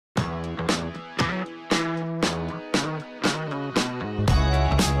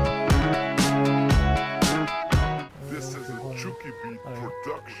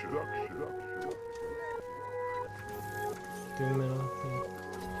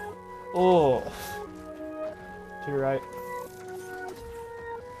Oh. To your right.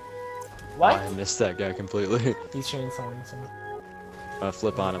 What? I missed that guy completely. He's chainsawing someone.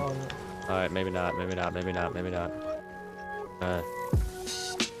 Flip on him. Oh, no. Alright, maybe not, maybe not, maybe not, maybe not.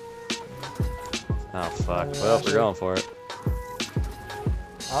 Oh fuck. Well, we're going for it.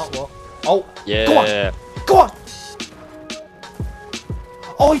 Oh, well. Oh! Yeah. Go on! Go on!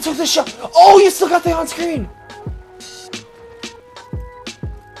 Oh, he took the shot! Oh, you still got that on screen!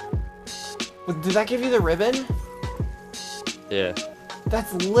 Did that give you the ribbon? Yeah.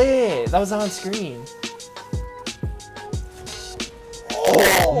 That's lit! That was on screen.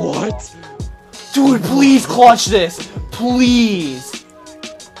 Oh! What? Dude, please clutch this! Please!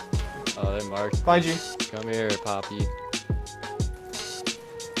 Oh, they marked. Find you. Come here, Poppy.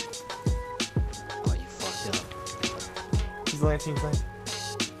 Oh, you fucked up. He's landing, he's landing.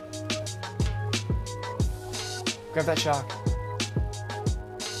 Grab that shock.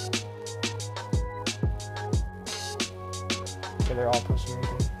 Okay, they're all pushing right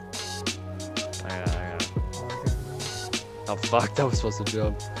there. I got it. Oh, okay. Oh fuck, that was supposed to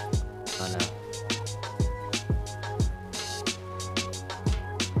jump. Oh no.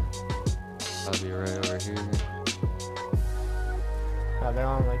 I'll be right over here. No, they're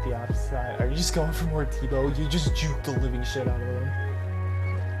on like the opposite side. Are you just going for more Tebow? You just juke the living shit out of them.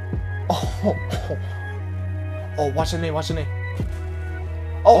 Oh, oh, watch the name, watch the name.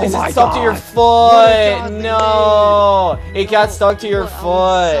 Oh, is it stuck to your foot? No, it got stuck to your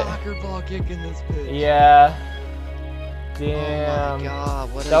foot. Soccer ball kick in this bitch. Yeah. Oh Damn. my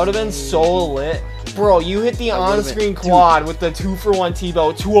god, what That would have been so lit. Bro, you hit the on-screen quad with the 2-for-1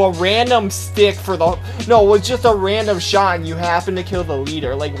 Tebow to a random stick for the... No, it was just a random shot and you happened to kill the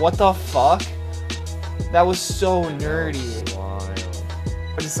leader. Like, what the fuck? That was so nerdy.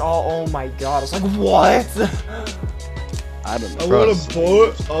 But it's all... Oh my god. I was like, what? I don't know. I want a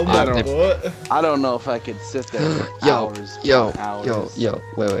boat. Oh my god. I don't know if I could sit there for hours.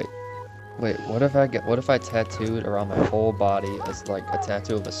 Wait, what if I tattooed around my whole body as like a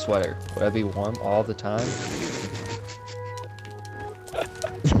tattoo of a sweater? Would I be warm all the time?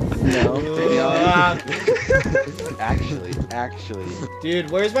 No. Actually.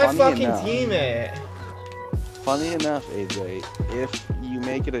 Dude, where's my Funny fucking enough. team at? Funny enough, AJ, if you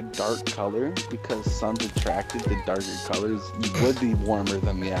make it a dark color, because sun's attracted to darker colors, you would be warmer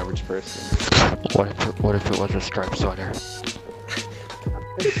than the average person. What if it was a striped sweater?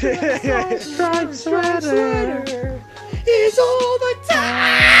 Striped sweater is all the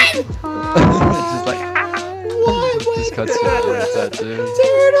time. Just like just cuts you out with a tattoo.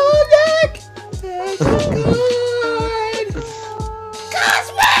 Turtleneck, that's good. 'Cause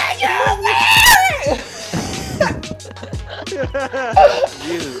when you wear it.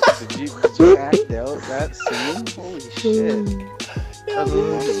 Jesus, did you act out that scene? Holy shit.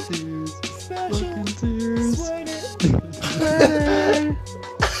 Special sweater.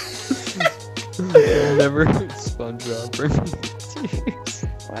 Never SpongeBob for me. Tears.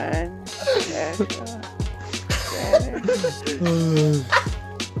 One special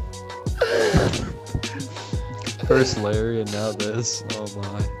First Larry and now this. Oh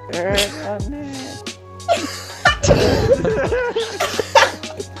my.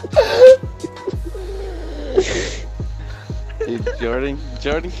 Dude,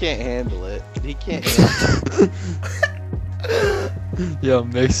 Jordan can't handle it. He can't handle it. Yo,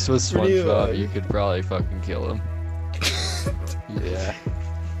 mixed with Pretty SpongeBob, good. you could probably fucking kill him. Yeah.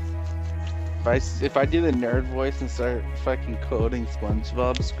 If I do the nerd voice and start fucking coding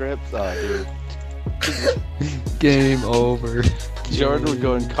SpongeBob scripts, oh dude. Game over. Jordan would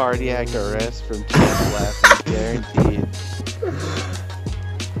go in cardiac arrest from camp laughing, guaranteed.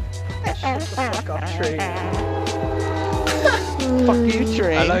 Fuck off, Train. Fuck you,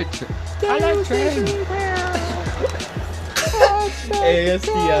 Train. I like train.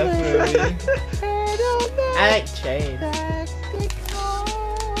 ASDF movie. I like Train.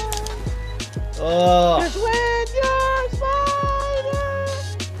 Oh.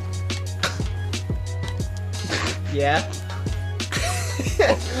 Yeah.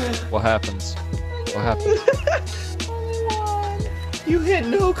 What happens? What happens? You hit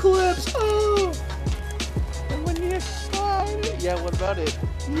no clips. Oh. And when you slide, yeah, what about it?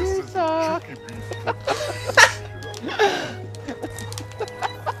 You suck.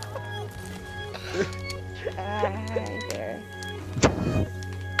 Hi there.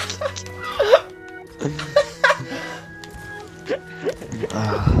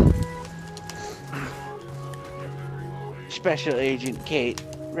 Special Agent Kate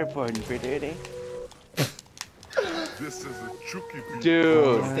reporting for duty. This is a Chucky beat.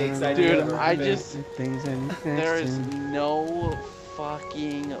 Dude, Mistakes I dude, never I commit. just there is no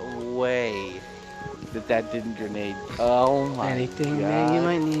fucking way that that didn't grenade. Oh my Anything god. that you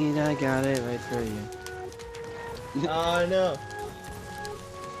might need, I got it right for you. Oh no.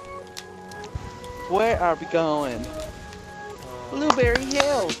 Where are we going? Blueberry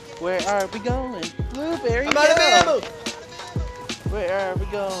Hill. Where are we going? Blueberry I'm out of Hill. ammo! Where are we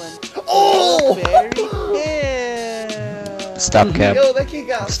going? Oh! Blueberry Hill. Stop cap. Yo, that kid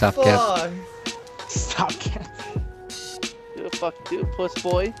got Stop fucked. cap. Stop cat. Do it, fuck, do it, puss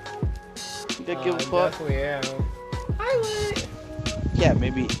boy. You gotta give a fuck. Definitely am. Highway! Yeah,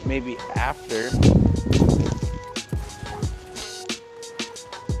 maybe after.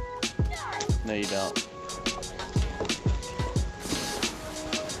 No, you don't.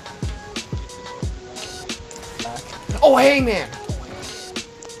 Oh, hey, man!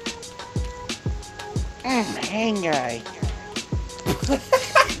 Hang guy.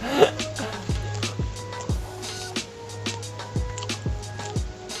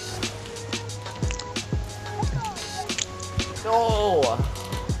 No!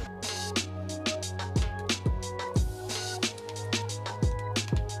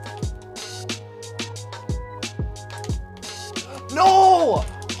 No!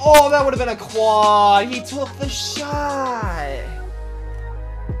 Oh, that would have been a quad. He took the shot.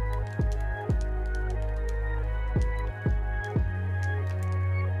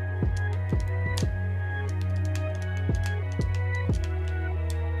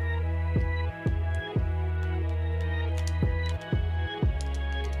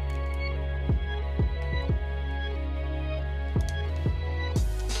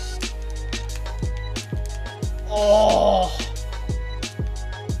 Oh!